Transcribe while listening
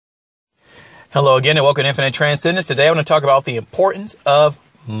Hello again and welcome to Infinite Transcendence. Today I want to talk about the importance of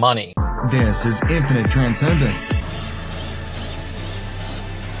money. This is Infinite Transcendence.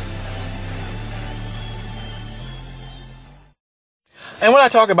 And when I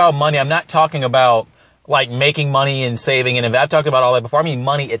talk about money, I'm not talking about like making money and saving and I've talked about all that before. I mean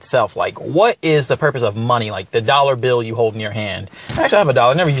money itself. Like, what is the purpose of money? Like the dollar bill you hold in your hand. Actually, I have a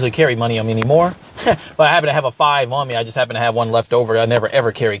dollar. I never usually carry money on me anymore. But I happen to have a 5 on me. I just happen to have one left over. I never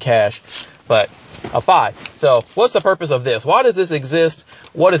ever carry cash. But a 5. So what's the purpose of this? Why does this exist?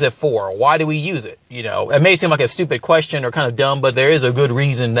 What is it for? Why do we use it? You know, it may seem like a stupid question or kind of dumb, but there is a good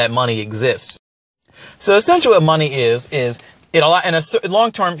reason that money exists. So essentially what money is it allows, in a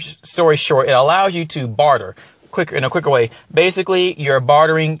long-term story short, it allows you to barter in a quicker way. Basically, you're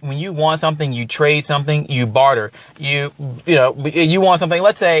bartering. When you want something, you trade something, you barter. You want something.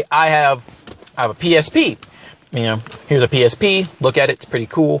 Let's say I have a PSP. You know, here's a PSP. Look at it. It's pretty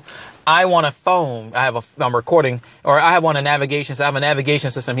cool. I want a phone. I'm recording, or I want a navigation. So I have a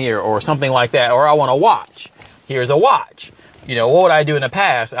navigation system here or something like that. Or I want a watch. Here's a watch. You know, what would I do in the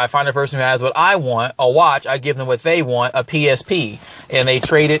past? I find a person who has what I want, a watch. I give them what they want, a PSP, and they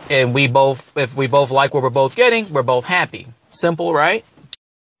trade it. And if we both like what we're both getting, we're both happy. Simple, right?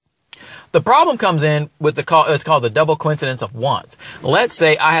 The problem comes in with it's called the double coincidence of wants. Let's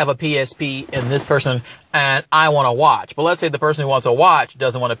say I have a PSP and this person and I want a watch. But let's say the person who wants a watch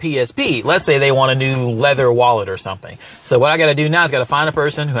doesn't want a PSP. Let's say they want a new leather wallet or something. So what I got to do now is got to find a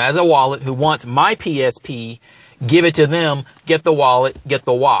person who has a wallet who wants my PSP, give it to them, get the wallet, get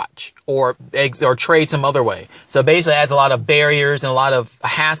the watch, or trade some other way. So basically it adds a lot of barriers and a lot of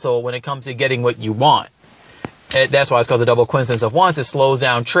hassle when it comes to getting what you want. That's why it's called the double coincidence of wants. It slows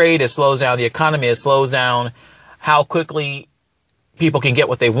down trade. It slows down the economy. It slows down how quickly people can get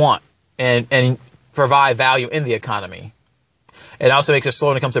what they want and provide value in the economy. It also makes it slow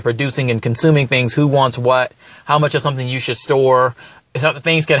when it comes to producing and consuming things. Who wants what? How much of something you should store?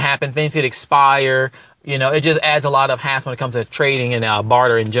 Things can happen. Things could expire. You know, it just adds a lot of hassle when it comes to trading and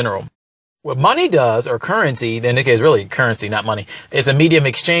barter in general. What money does, or currency, in this case, really currency, not money, it's a medium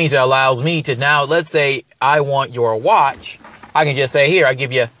exchange that allows me to now, let's say I want your watch. I can just say, here, I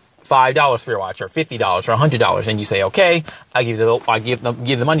give you $5 for your watch, or $50 or $100. And you say, okay, I give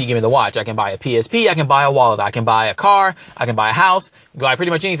the money, you give me the watch. I can buy a PSP. I can buy a wallet. I can buy a car. I can buy a house. You can buy pretty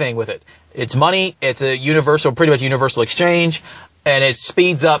much anything with it. It's money. It's a pretty much universal exchange. And it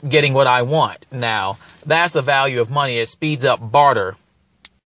speeds up getting what I want. Now, that's the value of money. It speeds up barter.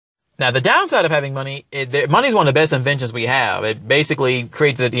 Now, the downside of having money, money is one of the best inventions we have. It basically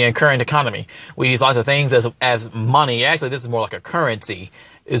creates the current economy. We use lots of things as money. Actually, this is more like a currency.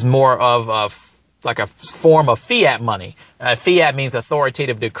 Is more of like a form of fiat money. Fiat means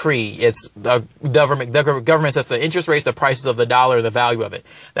authoritative decree. It's the government sets the interest rates, the prices of the dollar, the value of it.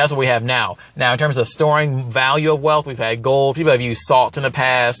 That's what we have now. Now, in terms of storing value of wealth, we've had gold. People have used salt in the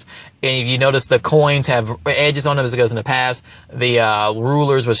past. And if you notice, the coins have edges on them because in the past, the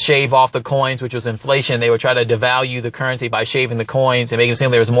rulers would shave off the coins, which was inflation. They would try to devalue the currency by shaving the coins and making it seem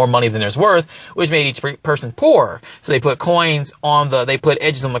there was more money than there's worth, which made each person poorer. So they put they put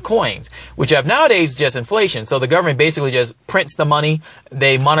edges on the coins, which have nowadays just inflation. So the government basically just prints the money.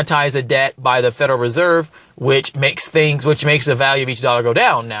 They monetize the debt by the Federal Reserve, which makes the value of each dollar go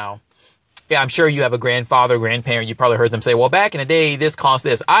down now. Yeah, I'm sure you have a grandparent. You probably heard them say, well, back in the day, this cost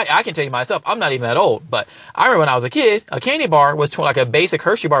this. I can tell you myself, I'm not even that old, but I remember when I was a kid, a candy bar was like a basic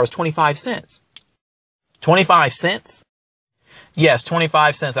Hershey bar was 25 cents. 25 cents? Yes,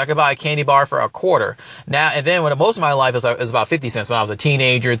 25 cents. I could buy a candy bar for $0.25. Now, and then when most of my life is about 50 cents when I was a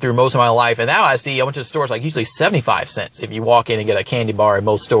teenager through most of my life. And now I went to the stores like usually 75 cents if you walk in and get a candy bar in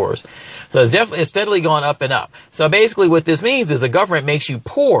most stores. So it's steadily going up and up. So basically what this means is the government makes you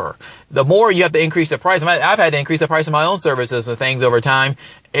poor. The more you have to increase the price. I've had to increase the price of my own services and things over time.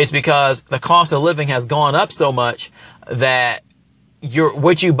 It's because the cost of living has gone up so much that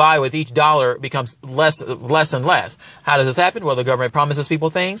what you buy with each dollar becomes less and less. How does this happen? Well, the government promises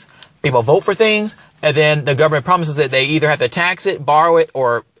people things. People vote for things. And then the government promises that they either have to tax it, borrow it,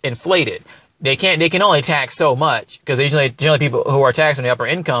 or inflate it. They can only tax so much because generally people who are taxed on the upper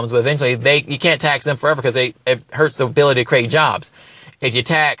incomes, but eventually you can't tax them forever because it hurts the ability to create jobs.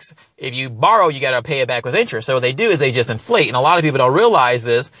 If you borrow, you got to pay it back with interest. So what they do is they just inflate. And a lot of people don't realize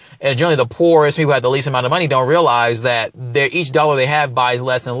this. And generally the poorest people who have the least amount of money don't realize that each dollar they have buys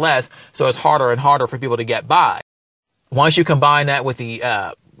less and less. So it's harder and harder for people to get by. Once you combine that with the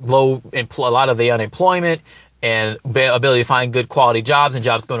a lot of the unemployment, and ability to find good quality jobs and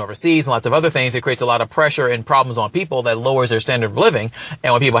jobs going overseas and lots of other things. It creates a lot of pressure and problems on people that lowers their standard of living.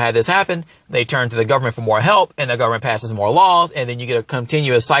 And when people have this happen, they turn to the government for more help, and the government passes more laws, and then you get a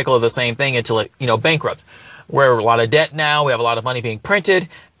continuous cycle of the same thing until it, bankrupts. We're a lot of debt now. We have a lot of money being printed,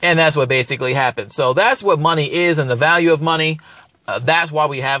 and that's what basically happens. So that's what money is and the value of money. That's why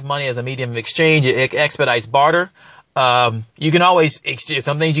we have money as a medium of exchange. It expedites barter. You can always exchange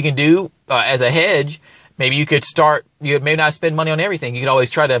some things you can do as a hedge. Maybe you could you may not spend money on everything. You could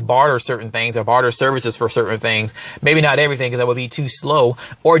always try to barter certain things or barter services for certain things. Maybe not everything because that would be too slow,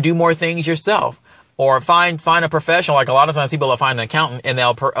 or do more things yourself, or find a professional. Like a lot of times people will find an accountant and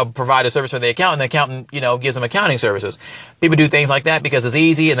they'll provide a service for the accountant. The accountant, gives them accounting services. People do things like that because it's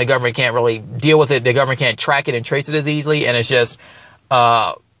easy and the government can't really deal with it. The government can't track it and trace it as easily. And it's just,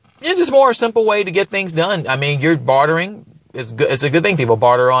 just more a simple way to get things done. I mean, you're bartering. It's good. It's a good thing. People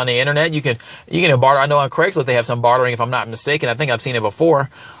barter on the internet. You can barter. I know on Craigslist they have some bartering, if I'm not mistaken. I think I've seen it before,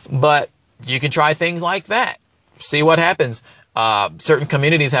 but you can try things like that. See what happens. Certain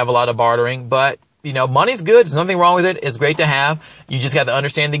communities have a lot of bartering, but money's good. There's nothing wrong with it. It's great to have. You just got to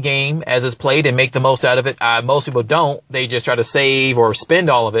understand the game as it's played and make the most out of it. Most people don't. They just try to save or spend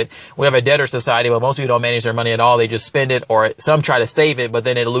all of it. We have a debtor society, but most people don't manage their money at all. They just spend it, or some try to save it, but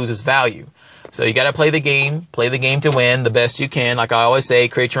then it loses value. So you got to play the game to win the best you can. Like I always say,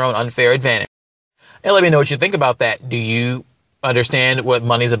 create your own unfair advantage. And let me know what you think about that. Do you understand what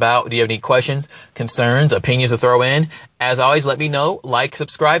money's about? Do you have any questions, concerns, opinions to throw in? As always, let me know. Like,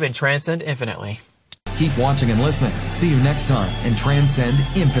 subscribe, and transcend infinitely. Keep watching and listening. See you next time and transcend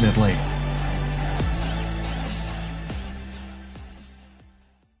infinitely.